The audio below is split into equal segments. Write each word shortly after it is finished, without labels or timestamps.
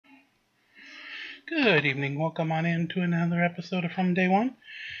Good evening. Welcome on in to another episode of From Day One.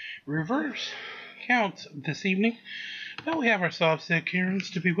 Reverse counts this evening. But we have our soft sick Karens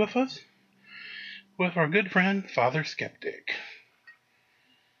to be with us. With our good friend, Father Skeptic.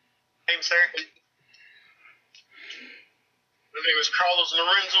 Name, sir? My name is Carlos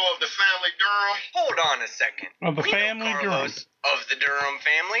Lorenzo of the family Durham. Hold on a second. Of the we family know Carlos Durham. of the Durham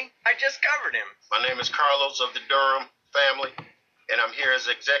family. I just covered him. My name is Carlos of the Durham family, and I'm here as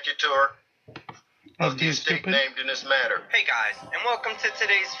executor of the estate named in this matter. Hey guys, and welcome to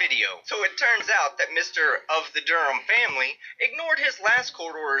today's video. So it turns out that Mr. of the Durham family ignored his last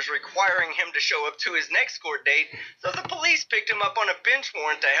court orders requiring him to show up to his next court date, so the police picked him up on a bench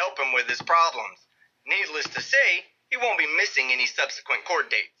warrant to help him with his problems. Needless to say, he won't be missing any subsequent court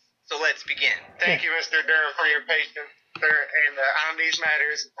dates. So let's begin. Thank you, Mr. Durham, for your patience, sir. And on these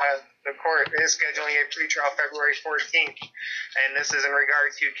matters, the court is scheduling a pretrial February 14th, and this is in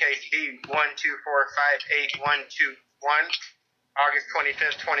regard to case B124581121, August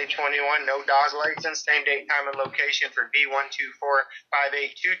 25th, 2021. No dog license. Same date, time, and location for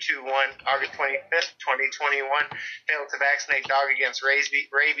B124582221, August 25th, 2021. Failed to vaccinate dog against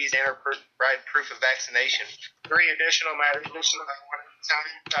rabies and or provide proof of vaccination. 3 additional matters.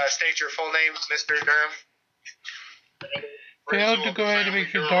 State your full name, Mr. Durham. Failed to go ahead and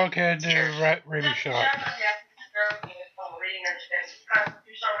make your dog had their rabies shot.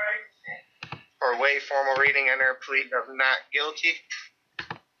 For waive formal reading under a plea of not guilty.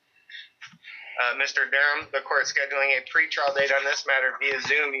 Mr. Durham, the court is scheduling a pretrial date on this matter via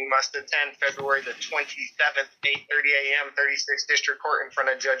Zoom. You must attend February the 27th, 8:30 a.m., 36th District Court in front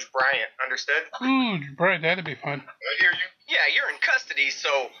of Judge Bryant. Understood? Ooh, Bryant, that'd be fun. I hear you. Yeah, you're in custody,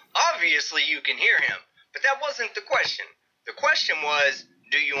 so obviously you can hear him. But that wasn't the question. The question was,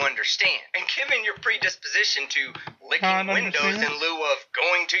 do you understand? And given your predisposition to licking windows in lieu of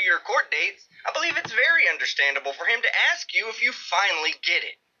going to your court dates, I believe it's very understandable for him to ask you if you finally get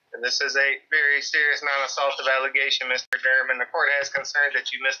it. And this is a very serious non-assaultive allegation, Mr. Durham, and the court has concerns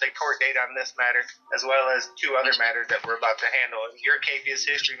that you missed a court date on this matter, as well as 2 other matters that we're about to handle. And your capious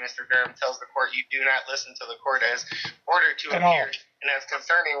history, Mr. Durham, tells the court you do not listen to the court as ordered to appear. And that's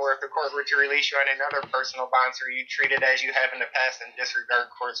concerning where if the court were to release you on another personal bond, sir, you treat it as you have in the past and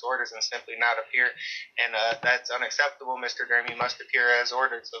disregard court's orders and simply not appear. And that's unacceptable, Mr. Durham. You must appear as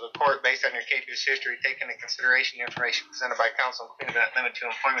ordered. So the court, based on your capious history, taking into consideration the information presented by counsel, including that limit to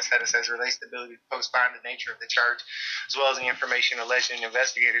employment status as relates to the ability to postpone the nature of the charge, as well as the information alleged in the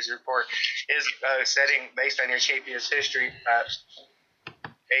investigator's report, is setting, based on your capious history, is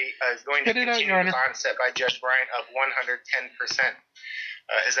going to continue the bond set by Judge Bryant of 110%.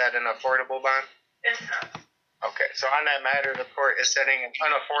 Is that an affordable bond? It's not. Okay, so on that matter, the court is setting an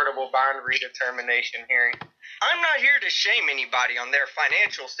unaffordable bond redetermination hearing. I'm not here to shame anybody on their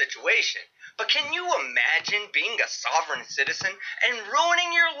financial situation, but can you imagine being a sovereign citizen and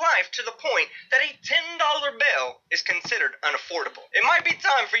ruining your life to the point that a $10 bill is considered unaffordable? It might be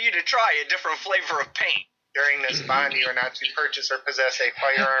time for you to try a different flavor of paint. During this bond, you are not to purchase or possess a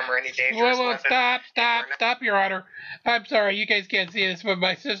firearm or any dangerous weapon. Stop, Your Honor. I'm sorry, you guys can't see this, but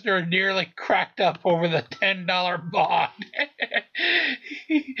my sister nearly cracked up over the $10 bond.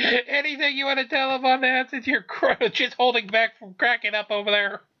 Anything you want to tell them on that, since you're just holding back from cracking up over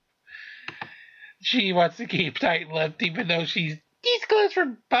there? She wants to keep tight-lipped, even though she's close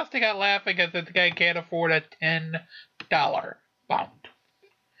from busting out laughing as the guy can't afford a $10 bond.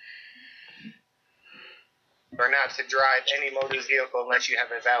 Or not to drive any motor vehicle unless you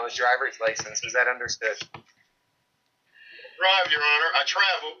have a valid driver's license. Is that understood? Drive, Your Honor. I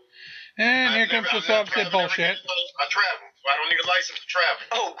travel. And here comes the soft-sit bullshit. I travel, so I don't need a license to travel.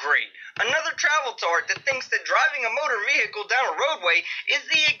 Oh, great. Another travel tart that thinks that driving a motor vehicle down a roadway is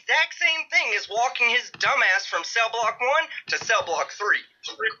the exact same thing as walking his dumbass from cell block 1 to cell block 3.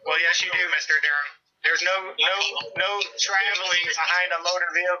 Well, yes, you do, Mr. Durham. There's no traveling behind a motor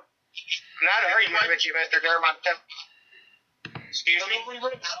vehicle. I'm not arguing with you, Mr. Durham. Excuse me?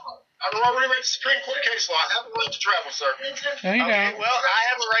 I've already read the Supreme Court case law. I have a right to travel, sir. No, you Okay, don't. well, I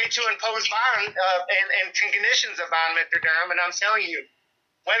have a right to impose bond and conditions of bond, Mr. Durham, and I'm telling you,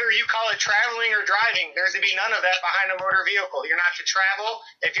 whether you call it traveling or driving, there's to be none of that behind a motor vehicle. You're not to travel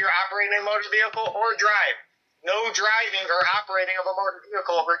if you're operating a motor vehicle or drive. No driving or operating of a motor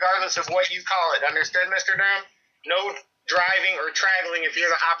vehicle, regardless of what you call it. Understood, Mr. Durham? No driving or traveling if you're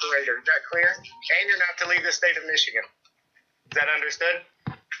the operator. Is that clear? And you're not to leave the state of Michigan. Is that understood?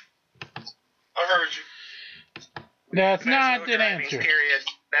 I heard you. That's not no an answer. Period.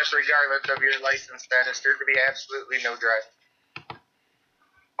 That's regardless of your license status. There could be absolutely no driving.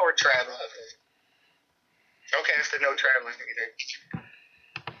 Or traveling. Okay, so no traveling either.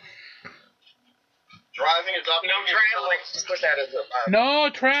 Driving and dropping. No traveling. Just put that as a. No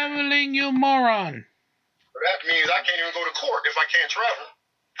traveling, you moron. That means I can't even go to court if I can't travel.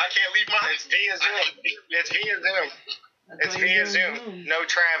 I can't leave my house. It's via Zoom. It's via Zoom. It's via Zoom. No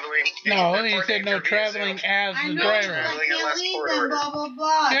traveling. No, he said no traveling as the driver. I can't leave them, blah, blah,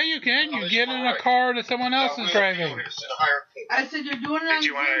 blah. Yeah, you can. You get in a car that someone else is driving. I said you're doing it on Did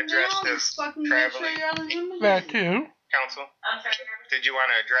you want to Zoom address now? this Just fucking make sure traveling? you're on the Zoom again. That too. Counsel? Did you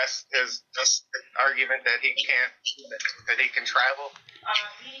want to address his argument that he can't, that he can travel?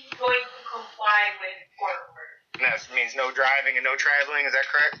 He's going to comply with court order. And that means no driving and no traveling. Is that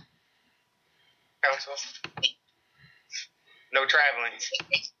correct? Counsel? No traveling.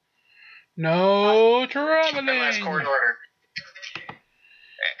 No Unless traveling. court order.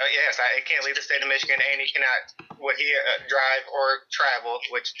 Yes, I can't leave the state of Michigan, and he cannot drive or travel,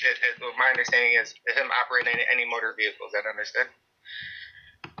 which my understanding is him operating any motor vehicle. Is that understood?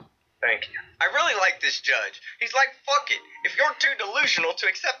 Thank you. I really like this judge. He's like, fuck it. If you're too delusional to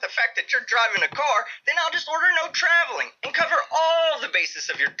accept the fact that you're driving a car, then I'll just order no traveling and cover all the basis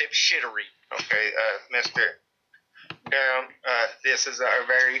of your dipshittery. Okay, Mr. Durham, this is a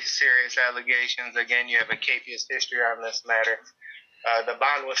very serious allegations. Again, you have a capious history on this matter. The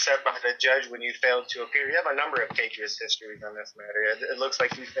bond was set by the judge when you failed to appear. You have a number of capious histories on this matter. It looks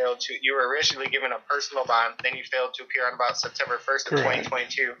like you were originally given a personal bond, then you failed to appear on about September 1st of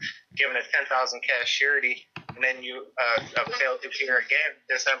 2022, given a $10,000 cash surety, and then you failed to appear again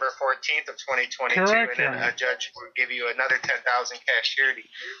December 14th of 2022, Correct, and then a judge will give you another $10,000 cash surety.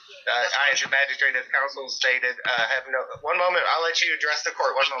 I, as your magistrate, as counsel stated, have no. One moment, I'll let you address the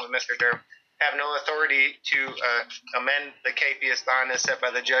court. One moment, Mr. Durham. Have no authority to amend the capious bond as set by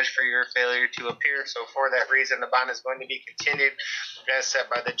the judge for your failure to appear. So for that reason, the bond is going to be continued as set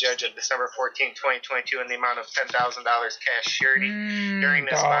by the judge of December 14, 2022 in the amount of $10,000 cash surety. During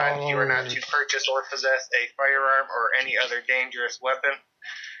this bond, you are not to purchase or possess a firearm or any other dangerous weapon.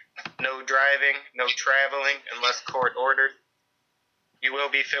 No driving, no traveling unless court ordered. You will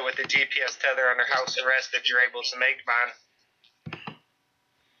be fit with the GPS tether under house arrest if you're able to make bond.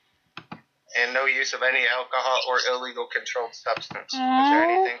 And no use of any alcohol or illegal controlled substance. Is there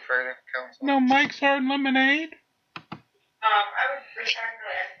anything further, counsel? No Mike's Hard Lemonade. I would return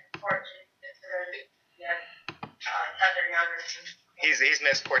to the court to consider tethering others. He's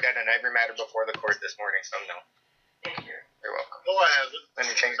missed court at every matter before the court this morning, so no. Thank you. You're welcome. No, I haven't.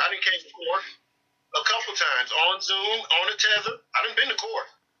 Anything? I done came to court a couple times on Zoom, on a tether. I done been to court.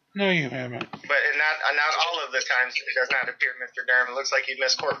 No, you haven't. But not all of the times it does not appear, Mr. Durham. It looks like you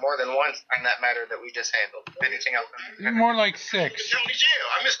missed court more than once on that matter that we just handled. Anything else? More like 6. County jail.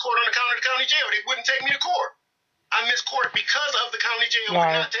 I missed court on account of the county jail. They wouldn't take me to court. I missed court because of the county jail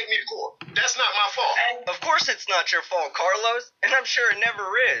would not take me to court. That's not my fault. Of course it's not your fault, Carlos, and I'm sure it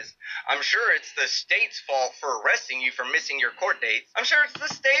never is. I'm sure it's the state's fault for arresting you for missing your court dates. I'm sure it's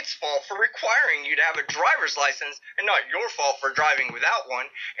the state's fault for requiring you to have a driver's license and not your fault for driving without one.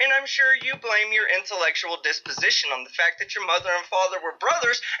 And I'm sure you blame your intellectual disposition on the fact that your mother and father were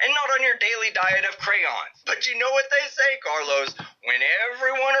brothers and not on your daily diet of crayons. But you know what they say, Carlos, when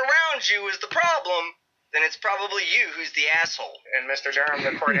everyone around you is the problem, then it's probably you who's the asshole. And Mr. Durham,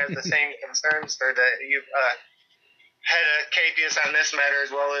 the court has the same concerns, sir, that you've had a capious on this matter as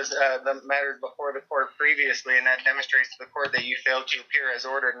well as the matters before the court previously, and that demonstrates to the court that you failed to appear as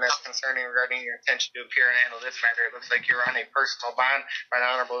ordered, and that's concerning regarding your intention to appear and handle this matter. It looks like you're on a personal bond by the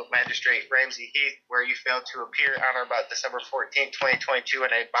Honorable Magistrate Ramsey Heath, where you failed to appear on or about December 14, 2022,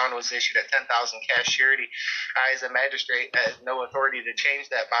 and a bond was issued at $10,000 cash surety. I, as a magistrate, have no authority to change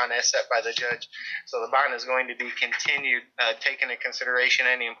that bond as set by the judge. So the bond is going to be continued, taking into consideration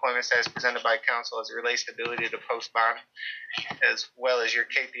any employment status presented by counsel as it relates to ability to post bond, as well as your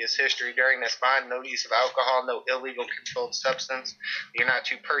capious history. During this bond, no use of alcohol, no illegal controlled substance. You're not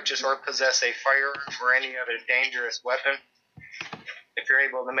to purchase or possess a firearm or any other dangerous weapon. If you're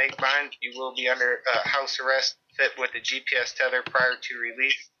able to make bond, you will be under house arrest, fit with the GPS tether prior to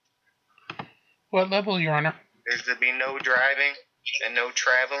release. What level, Your Honor? There's to be no driving and no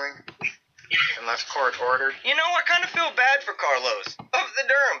traveling unless court ordered. You know, I kind of feel bad for Carlos of the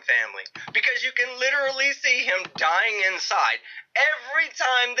Durham family, because you can literally see him dying inside every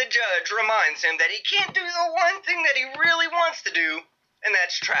time the judge reminds him that he can't do the one thing that he really wants to do, and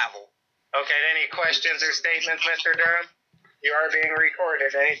that's travel. Okay, any questions or statements, Mr. Durham? You are being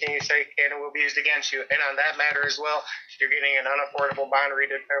recorded. Anything you say can and will be used against you. And on that matter as well, you're getting an unaffordable bond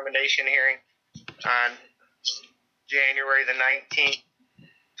redetermination hearing on January the 19th,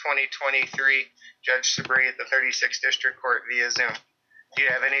 2023, Judge Sabri at the 36th District Court via Zoom. Do you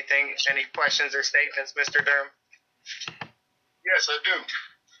have any questions or statements, Mr. Durham? Yes, I do.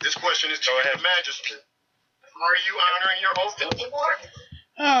 This question is to the magistrate. Are you honoring your oath?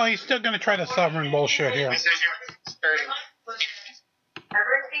 Oh, he's still going to try the sovereign bullshit here. This is your attorney.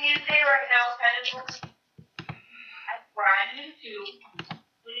 Everything you say right now, Penitential, I'm trying to.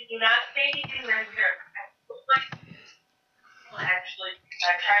 Please do not say anything right here. Actually,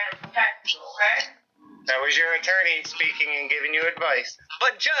 I'm trying to protect you, okay? That was your attorney speaking and giving you advice.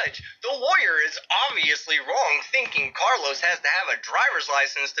 But Judge, the lawyer is obviously wrong thinking Carlos has to have a driver's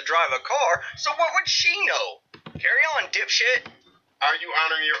license to drive a car, so what would she know? Carry on, dipshit. Are you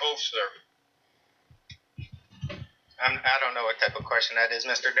honoring your oath, sir? I don't know what type of question that is,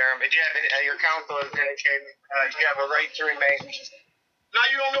 Mr. Durham. Did you have your counsel has indicated you have a right to remain? Now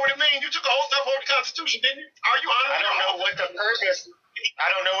you don't know what it means. You took an oath up over the Constitution, didn't you? Are you honoring I don't know what the purpose. I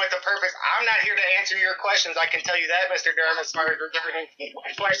don't know what the purpose. I'm not here to answer your questions. I can tell you that, Mr. Durham, as far as regarding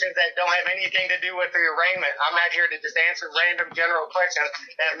questions that don't have anything to do with the arraignment. I'm not here to just answer random general questions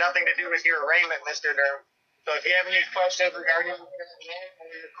that have nothing to do with your arraignment, Mr. Durham. So if you have any questions regarding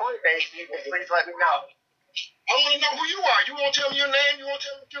your court date, you can please let me know. I want to know who you are. You won't tell me your name. You won't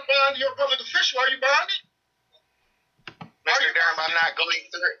tell me if you're bonded. You're a public official. Are you bonded? Mr. Durham, I'm not going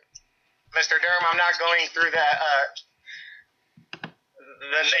through. Mr. Durham, I'm not going through that.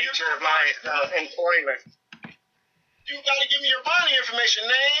 The nature of my employment. You got to give me your bonding information,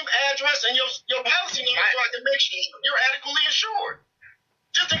 name, address, and your policy number so I can make sure you're adequately insured.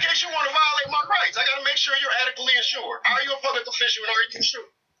 Just in case you want to violate my rights, I got to make sure you're adequately insured. Are you a public official and are you insured?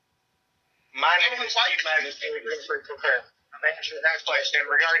 My name is Chief Magistrate Wilfred Coker. I'm answering that question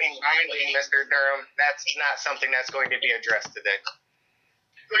regarding binding, Mr. Durham. That's not something that's going to be addressed today.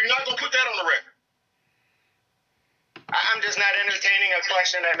 So you're not going to put that on the record? I'm just not entertaining a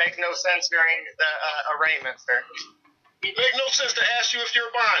question that makes no sense during the arraignment, sir. It makes no sense to ask you if you're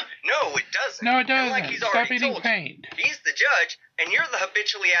bonded. No, it doesn't. No, it And doesn't. like he's Stop already eating told you, paint. he's the judge, and you're the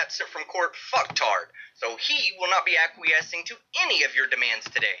habitually absent from court fucktard. So he will not be acquiescing to any of your demands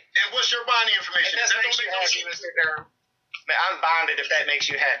today. And what's your bonding information? If that makes you happy, Mr. Durham. I'm bonded if that makes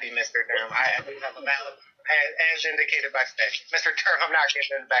you happy, Mr. Durham. I do have a valid, as indicated by statute. Mr. Durham, I'm not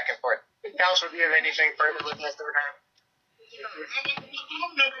getting back and forth. Counsel, do you have anything further with Mr. Durham?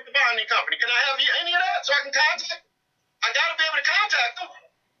 I'm new with the bonding company. Can I have any of that so I can contact? I gotta be able to contact them.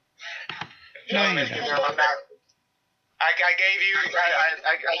 No, you Mr. don't. Durham, I'm not. I gave you, I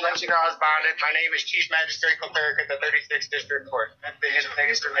let you know I was bonded. My name is Chief Magistrate Coker at the 36th District Court. That's the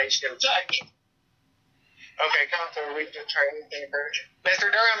information. Okay, Counsel, are we just trying anything further? Mr.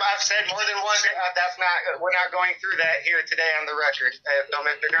 Durham, I've said more than once, we're not going through that here today on the record. So,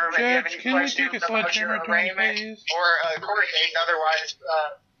 Mr. Durham, if you have Judge, any can we questions take a about your sledgehammer to him, arraignment please? or a court date, otherwise,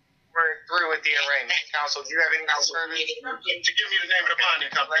 we're through with the arraignment. Counsel, do you have any further? To give me the name of the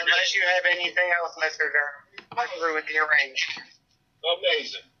bonding company. Unless you have anything else, Mr. Durham, we're through with the arraignment.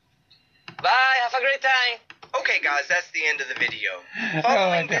 Amazing. Bye, have a great time. Okay, guys, that's the end of the video.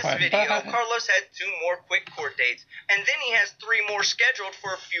 Following this video, Carlos had 2 more quick court dates, and then he has 3 more scheduled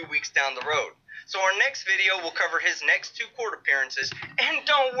for a few weeks down the road. So our next video will cover his next 2 court appearances, and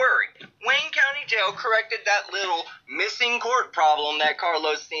don't worry, Wayne County Jail corrected that little missing court problem that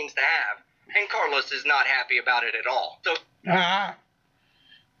Carlos seems to have, and Carlos is not happy about it at all. So,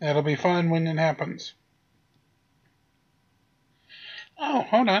 That'll be fun when it happens. Oh,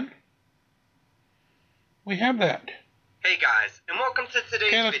 hold on. We have that. hey guys, and welcome to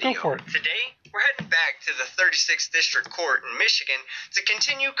today's Okay, let's video. go for it. Today, we're heading back to the 36th District Court in Michigan to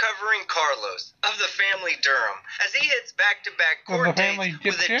continue covering Carlos of the family Durham as he hits back-to-back Of the court family dates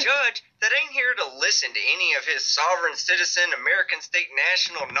with a dipshit? judge that ain't here to listen to any of his sovereign citizen, American state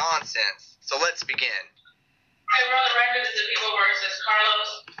national nonsense. So let's begin. Okay, we're on the record as the people versus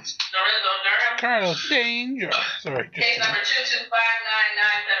Carlos Lorenzo Durham. Carlos Danger. Sorry. Case number 2259974.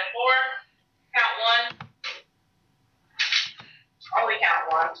 Count 1. Only count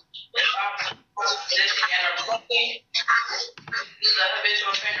 1. Police officer resisting and obstructing. This is a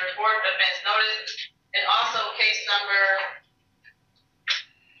habitual offender report offense notice. And also case number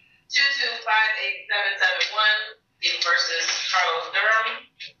 2258771 versus Carlos Durham.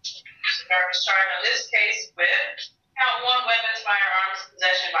 Durham is charged on this case with count 1, weapons, firearms,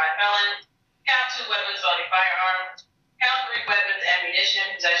 possession by felon. Count 2, weapons, felony firearm. Count 3, weapons,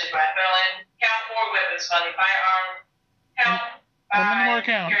 ammunition, possession by felon. Count 4, weapons, felony firearm. Count 5,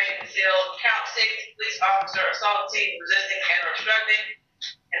 carrying concealed. Count 6, police officer assaulting, resisting, and obstructing.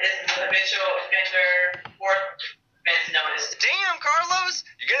 And this is a habitual offender report offense notice. Damn, Carlos!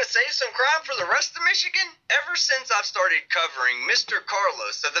 You gonna save some crime for the rest of Michigan? Ever since I've started covering Mr.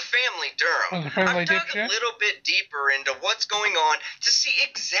 Carlos of the family Durham, I've dug a little bit deeper into what's going on to see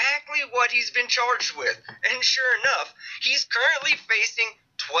exactly what he's been charged with. And sure enough, he's currently facing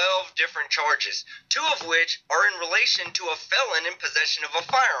 12 different charges, 2 of which are in relation to a felon in possession of a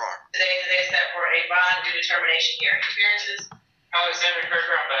firearm. Today is the day set for a bond redetermination hearing. Appearances. Alexander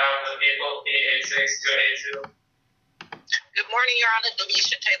Kirker on behalf of the vehicle, P86-282. Good morning, Your Honor.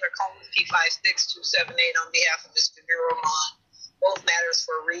 Delisha Taylor Coleman, P56278, on behalf of Mr. Durham on both matters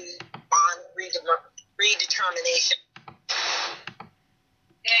for bond redetermination.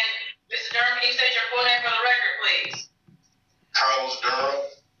 And Mr. Durham, can you state your full name for the record, please? Carlos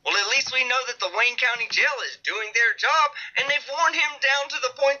Durham. Well, at least we know that the Wayne County Jail is doing their job, and they've worn him down to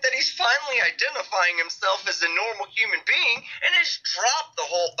the point that he's finally identifying himself as a normal human being and has dropped the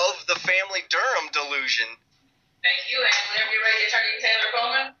whole of the family Durham delusion. Thank you, and whenever you're ready, Attorney Taylor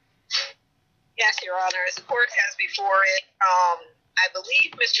Coleman. Yes, Your Honor. As the court has before it, I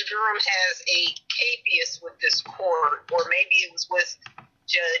believe Mr. Durham has a capias with this court, or maybe it was with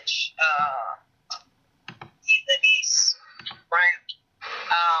Judge Denise Bryant.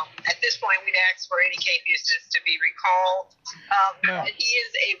 At this point, we'd ask for any capiases to be recalled. No. He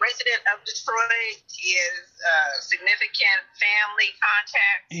is a resident of Detroit. He has significant family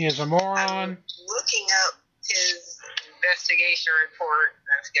contacts. He is a moron. I'm looking up his investigation report.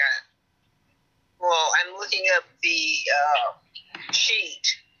 I'm looking up the sheet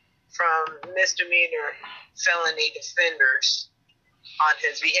from misdemeanor felony defenders on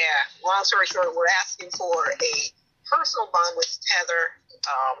his behalf. Long story short, we're asking for a personal bond with Heather,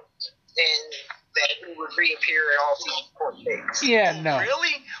 and that he would reappear at all future court dates. Yeah, no.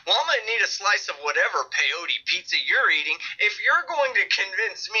 Really? Well, I'm going to need a slice of whatever peyote pizza you're eating if you're going to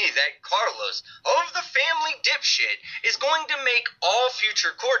convince me that Carlos, of the family dipshit, is going to make all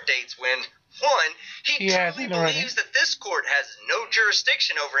future court dates when, 1, he truly believes that this court has no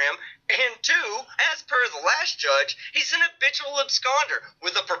jurisdiction over him, and 2, as per the last judge, he's an habitual absconder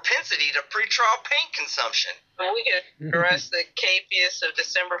with a propensity to pretrial paint consumption. We can arrest the capias of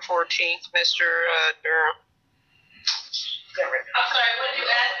December 14th, Mr. Durham. I'm sorry, what did you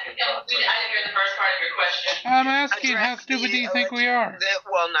ask? I didn't hear the first part of your question. I'm asking, how stupid do you think we are?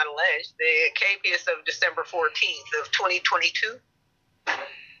 Well, not alleged. The capias of December 14th of 2022.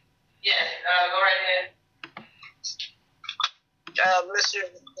 Yes, go right ahead. Mr.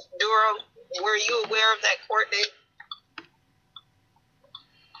 Durham, were you aware of that court date?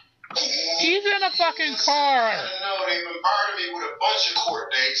 He's in a fucking car. No, they bombarded me with a bunch of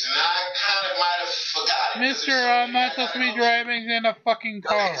court dates, and I kind of might have forgotten. Mister, I'm not supposed to be driving in a fucking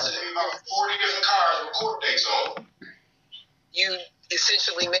car. There's about 40 different cars with court dates on them. You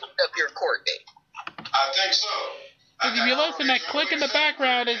essentially made up your court date. I think so. If you listen, that click in the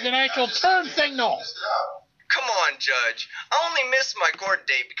background is an actual turn signal. Come on, Judge. I only missed my court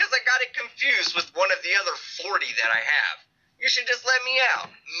date because I got it confused with one of the other 40 that I have. You should just let me out.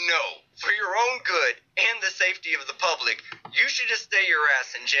 No. For your own good and the safety of the public, you should just stay your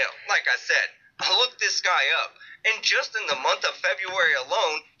ass in jail. Like I said, I looked this guy up, and just in the month of February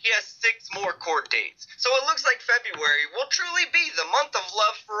alone, he has 6 more court dates. So it looks like February will truly be the month of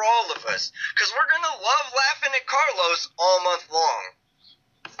love for all of us, because we're going to love laughing at Carlos all month long.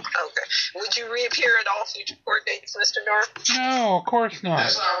 Okay. Would you reappear at all future court dates, Mr. Durham? No, of course not.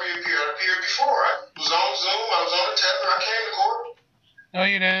 That's not reappeared. I appeared before. I was on Zoom. I was on the tether. I came to court. No,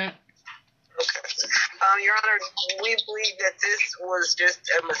 you didn't. Okay. Your Honor, we believe that this was just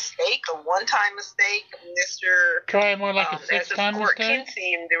a mistake, a one-time mistake. Mr. Try more like a as the 6-time court mistake. can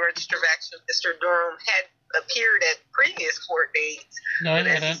see in the register of action, Mr. Durham had appeared at previous court dates. No, you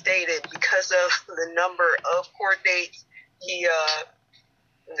But as he didn't. stated, because of the number of court dates,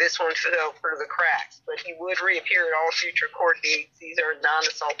 this one fell through the cracks. But he would reappear at all future court dates. These are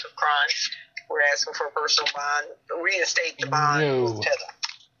non-assaultive crimes. We're asking for a personal bond, reinstate the bond. No. With tether.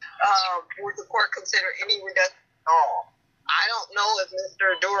 Would the court consider any reduction at all? I don't know if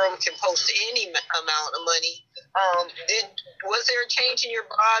Mr. Durham can post any amount of money. Was there a change in your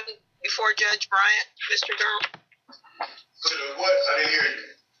bond before Judge Bryant, Mr. Durham? What? I didn't hear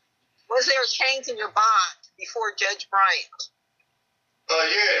you. Was there a change in your bond before Judge Bryant?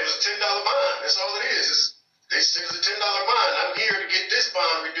 Yeah, it was a $10 bond. That's all it is. They said it's a $10 bond. I'm here to get this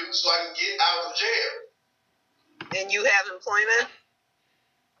bond reduced so I can get out of jail. And you have employment?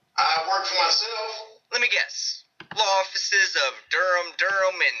 I work for myself. Let me guess. Law offices of Durham,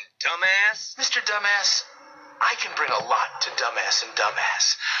 and Dumbass? Mr. Dumbass, I can bring a lot to Dumbass and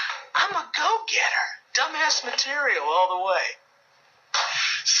Dumbass. I'm a go-getter. Dumbass material all the way.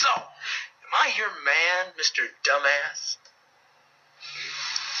 So, am I your man, Mr. Dumbass?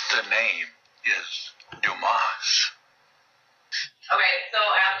 The name is Dumas. Okay, so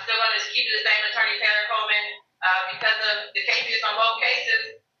I'm still going to keep it the same, Attorney Taylor Coleman. Because of the cases on both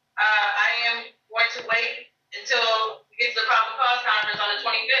cases, I am going to wait until we get to the probable cause conference on the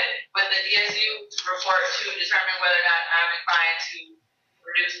 25th with the DSU report to determine whether or not I'm inclined to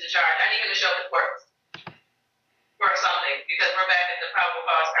reduce the charge. I need him to show the court for something because we're back at the probable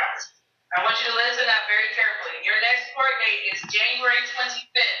cause conference. I want you to listen up very carefully. Your next court date is January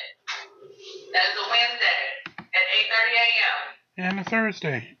 25th. That is a Wednesday at 8:30 a.m. And a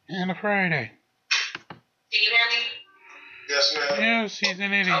Thursday. And a Friday. Can you hear me? Yes, ma'am. Yes, he's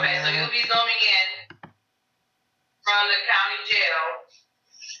an idiot. Okay, so you'll be zooming in from the county jail,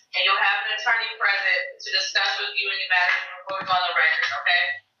 and you'll have an attorney present to discuss with you any matters reported on the record, okay?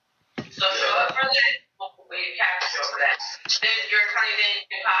 So show up for that. We have to show for that. Then your attorney then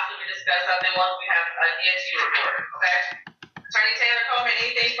can possibly discuss something once we have a DSU report, okay? Attorney Taylor Coleman,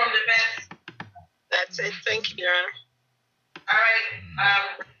 anything from defense? That's it. Thank you, Your Honor. All right,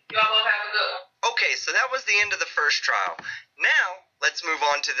 you all both have a good one. Okay, so that was the end of the first trial. Now, let's move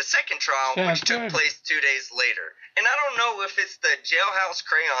on to the second trial, which took place 2 days later. And I don't know if it's the jailhouse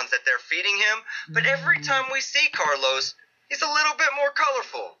crayons that they're feeding him, but every time we see Carlos, he's a little bit more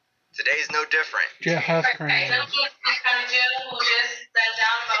colorful. Today's no different. Jailhouse Hey, crayons. gentlemen, this county jail who just sat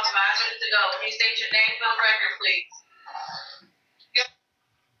down about 5 minutes ago. Can you state your name for the record, please?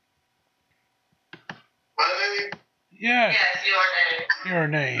 My name? Yes, Yes, your name. your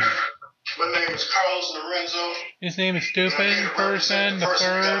name. My name is Carlos Lorenzo. His name is And I'm Stupid here to Person, represent the the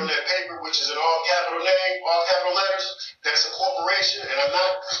person we got on third. that paper, which is an all capital name, all capital letters. That's a corporation, and I'm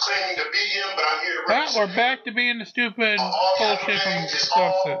not claiming to be him, but I'm here to Well, represent we're back to being the stupid all capital bullshit from name is Success.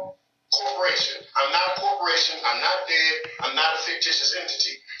 all corporation. I'm not a corporation. I'm not dead. I'm not a fictitious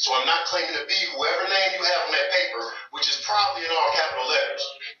entity. So I'm not claiming to be whoever name you have on that paper, which is probably in all capital letters.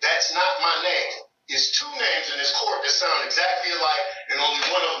 That's not my name. It's two names in this court that sound exactly alike, and only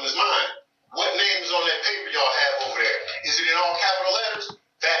one of them is mine. What name is on that paper y'all have over there? Is it in all capital letters?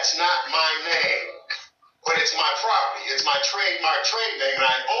 That's not my name. But it's my property. It's my trademark trade name, and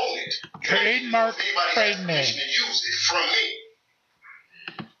I own it. Trademark If anybody trade has permission name. to use it from me.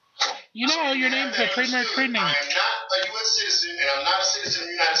 You know, your name's a trademark trade name. I am not a U.S. citizen, and I'm not a citizen of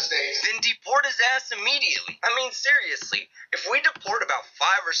the United States. Then deport his ass immediately. I mean, seriously, if we deport about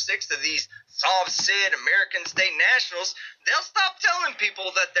 5 or 6 of these soft Sid American state nationals, they'll stop telling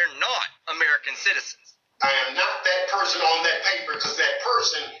people that they're not American citizens. I am not that person on that paper because that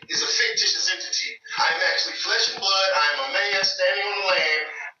person is a fictitious entity. I am actually flesh and blood. I am a man standing on the land.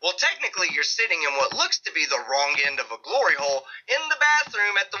 Well, technically, you're sitting in what looks to be the wrong end of a glory hole in the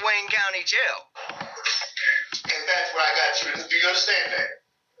bathroom at the Wayne County Jail. And that's what I got you. Do you understand that?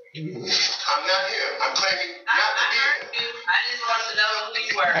 I'm not him. I'm claiming I not to be heard him. you. I just wanted to know who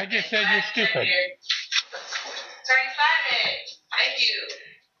you were. I just said you're stupid. Attorney Simon, thank you.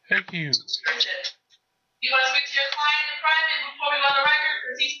 Thank you. You want to speak to your client in private before we go on the record?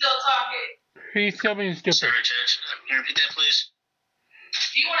 Because he's still talking. He's still being stupid. Sorry, Judge. Can you repeat that, please?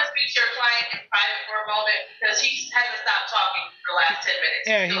 Do you want to speak to your client in private for a moment? Because he hasn't stopped talking for the last 10 minutes.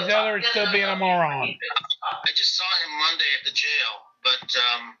 Yeah, he's still being a moron. I just saw him Monday at the jail, but,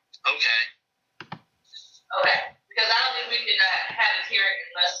 okay. Okay. Because I don't think we can have this hearing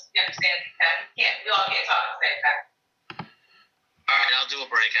unless you understand that we all can't talk at the same time. All right, I'll do a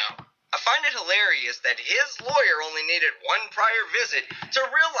breakout. I find it hilarious that his lawyer only needed one prior visit to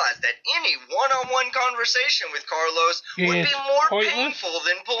realize that any one-on-one conversation with Carlos would be more painful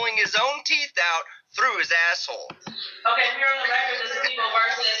than pulling his own teeth out through his asshole. Okay, we're on the record. This is People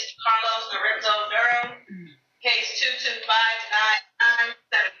versus Carlos Lorenzo Durham. Case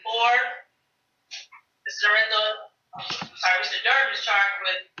 2259974. Mr. Durham is charged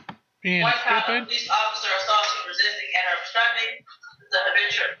with Being one count stupid. of police officer assaulting, resisting, and obstructing. The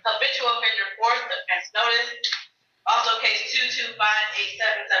habitual offender fourth offense notice. Also, case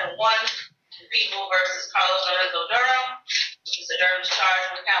 2258771. People versus Carlos Lorenzo Durham. Mr. Durham is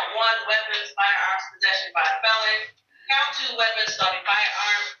charged with count 1, weapons, firearms, possession by a felon. Count 2, weapons, stolen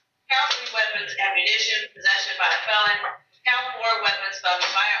firearm. Count 3, weapons, ammunition, possession by a felon. Count 4, weapons, stolen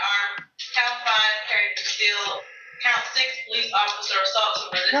firearm. Count 5, carrying concealed. Count 6, police officer assault to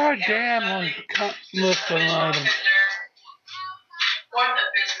resist. God damn, list of items. Fourth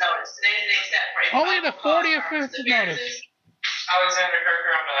offense notice. Today is a set for a Only the 40th offense notice. Alexander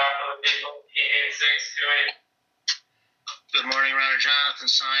Kirker on behalf of the people. P8628. Good morning, Router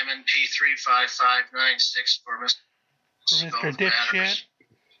Jonathan Simon, P35596 for Mr. Dipshit.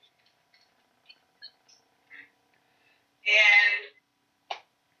 And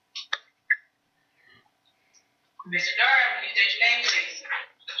Mr. Durham, can you state your name, please?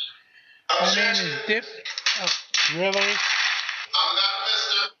 My name is Dip. Oh, really? I'm not a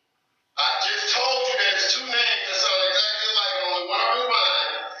mister. I just told you that it's two names that sound exactly alike, and only one of them is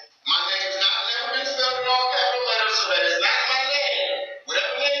mine. My name's never been spelled in all capital letters, so that is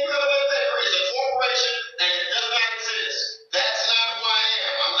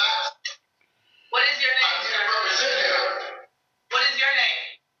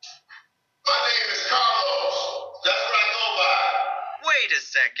Wait a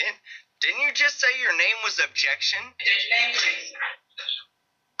second. Didn't you just say your name was Objection? Judge, name, please.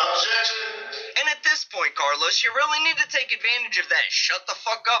 Objection. And at this point, Carlos, you really need to take advantage of that shut the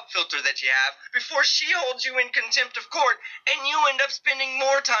fuck up filter that you have before she holds you in contempt of court and you end up spending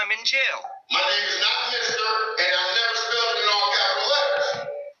more time in jail. My name is not Mr., and I never spelled it in all capital letters.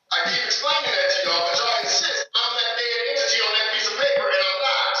 I keep explaining that to y'all, but y'all insist I'm that dead entity on that piece of paper, and I'm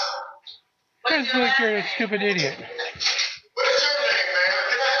not. Sounds like you're a stupid idiot. What is your name, man?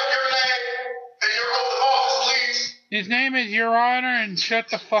 Can I have your name and your oath of office, please? His name is Your Honor, and shut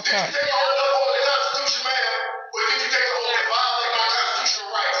the fuck Did you up. take an oath upon the Constitution, ma'am? Or did you take an oath to violate my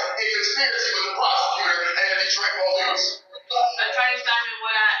constitutional rights in conspiracy with the prosecutor and the Detroit police? Attorney Simon,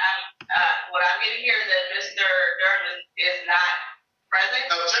 what I'm getting here is that Mr. Durham is not present.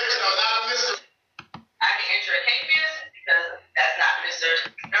 Objection, I'm not a Mr. I can enter a habeas because that's not Mr.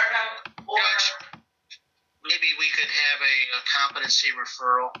 Durham. Or Judge, maybe we could have a competency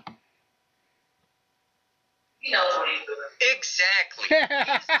referral. he knows what he's doing. Exactly.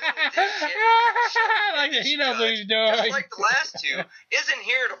 Like, he knows what he's doing. Just like the last two, isn't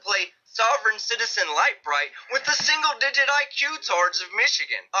here to play sovereign citizen Lightbright with the single-digit IQ tards of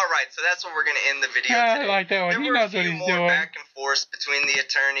Michigan. All right, so that's where we're going to end the video I today. like that one. There He were a knows what few he's more doing. back and forth between the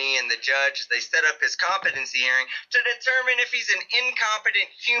attorney and the judge as they set up his competency hearing to determine if he's an incompetent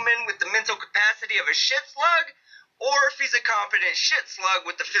human with the mental capacity of a shit slug, or if he's a competent shit slug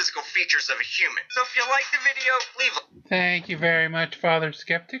with the physical features of a human. So if you like the video, leave a Thank you very much, Father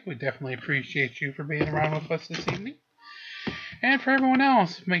Skeptic. We definitely appreciate you for being around with us this evening. And for everyone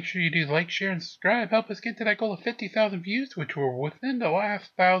else, make sure you do like, share, and subscribe. Help us get to that goal of 50,000 views, which we're within the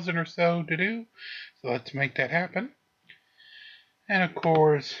last 1,000 or so to do. So let's make that happen. And of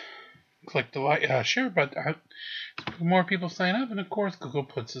course, click the like, share button so more people sign up. And of course, Google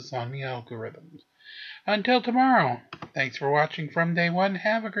puts us on the algorithms. Until tomorrow, thanks for watching from day one.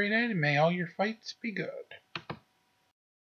 Have a great day, and may all your fights be good.